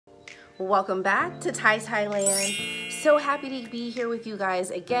Welcome back to TyeTye Land. So happy to be here with you guys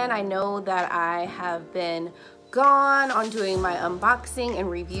again. I know that I have been gone on doing my unboxing and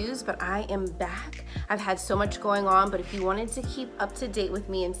reviews, but I am back. I've had so much going on, but if you wanted to keep up to date with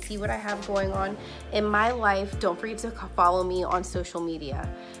me and see what I have going on in my life, don't forget to follow me on social media.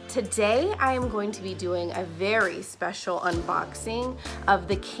 Today, I am going to be doing a very special unboxing of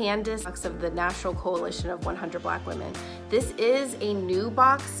the Candace Box of the National Coalition of 100 Black Women. This is a new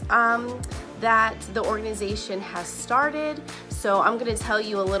box that the organization has started. So I'm gonna tell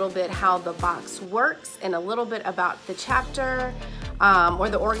you a little bit how the box works and a little bit about the chapter or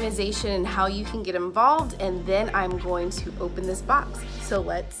the organization and how you can get involved, and then I'm going to open this box. So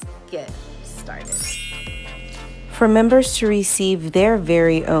let's get started. For members to receive their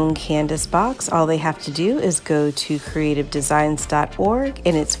very own Candace box, all they have to do is go to creativedesigns.org,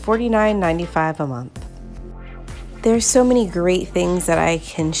 and it's $49.95 a month. There's so many great things that I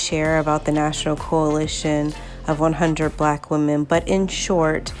can share about the National Coalition of 100 Black Women, but in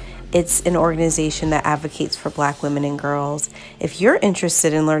short, it's an organization that advocates for Black women and girls. If you're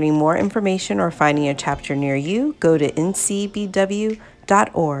interested in learning more information or finding a chapter near you, go to ncbw.org.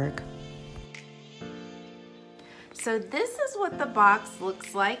 So this is what the box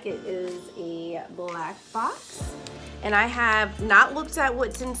looks like. It is a black box. And I have not looked at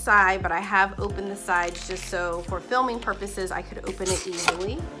what's inside, but I have opened the sides just so for filming purposes I could open it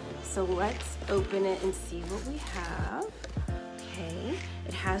easily. So let's open it and see what we have. Okay,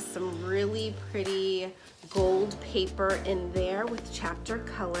 it has some really pretty gold paper in there with chapter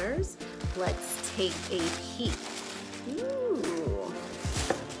colors. Let's take a peek. Ooh.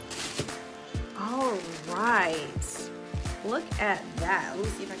 All right, look at that. Let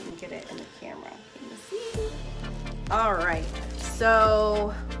me see if I can get it in the camera. Can you see? All right,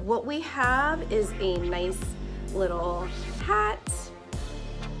 so what we have is a nice little hat,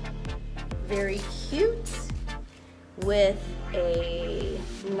 very cute, with a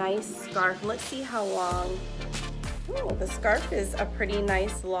nice scarf. Let's see how long. Oh, the scarf is a pretty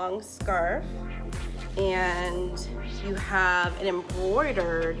nice long scarf, and you have an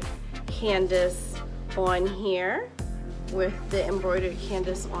embroidered Candace on here with the embroidered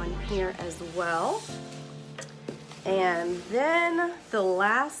Candace on here as well. And then the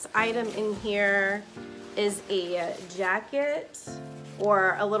last item in here is a jacket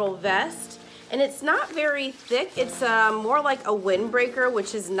or a little vest, and it's not very thick. It's more like a windbreaker,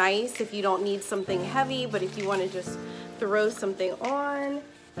 which is nice if you don't need something heavy, but if you want to just throw something on.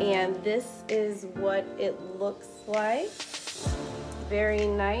 And this is what it looks like. Very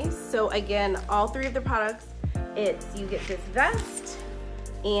nice. So again, all three of the products, you get this vest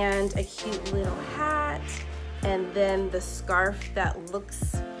and a cute little hat, and then the scarf that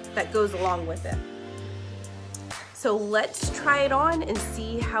goes along with it. So let's try it on and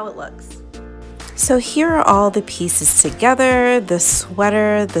see how it looks. So here are all the pieces together: the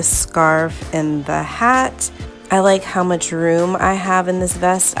sweater, the scarf, and the hat. I like how much room I have in this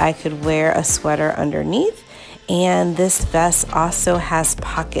vest. I could wear a sweater underneath, and this vest also has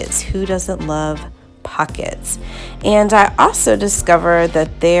pockets. Who doesn't love pockets? And I also discovered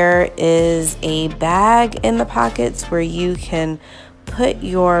that there is a bag in the pockets where you can put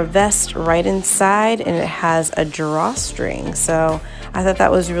your vest right inside, and it has a drawstring. So I thought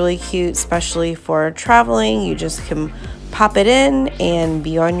that was really cute, especially for traveling. You just can pop it in and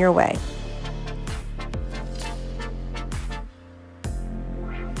be on your way.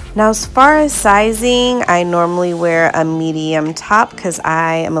 Now, as far as sizing, I normally wear a medium top because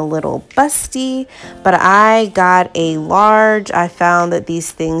I am a little busty, but I got a large. I found that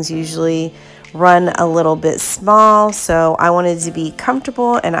these things usually run a little bit small, so I wanted to be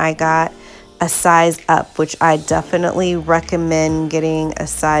comfortable, and I got a size up, which I definitely recommend getting a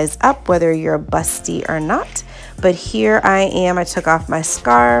size up whether you're busty or not. But here I am. I took off my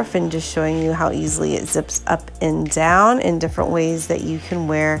scarf and just showing you how easily it zips up and down in different ways that you can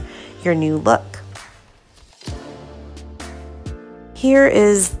wear your new look. Here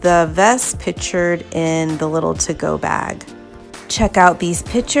is the vest pictured in the little to-go bag. Check out these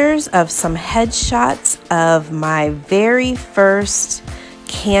pictures of some headshots of my very first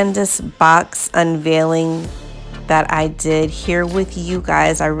Candace box unveiling that I did here with you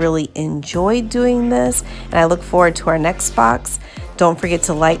guys. I really enjoyed doing this, and I look forward to our next box. Don't forget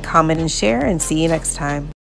to like, comment, and share, and see you next time.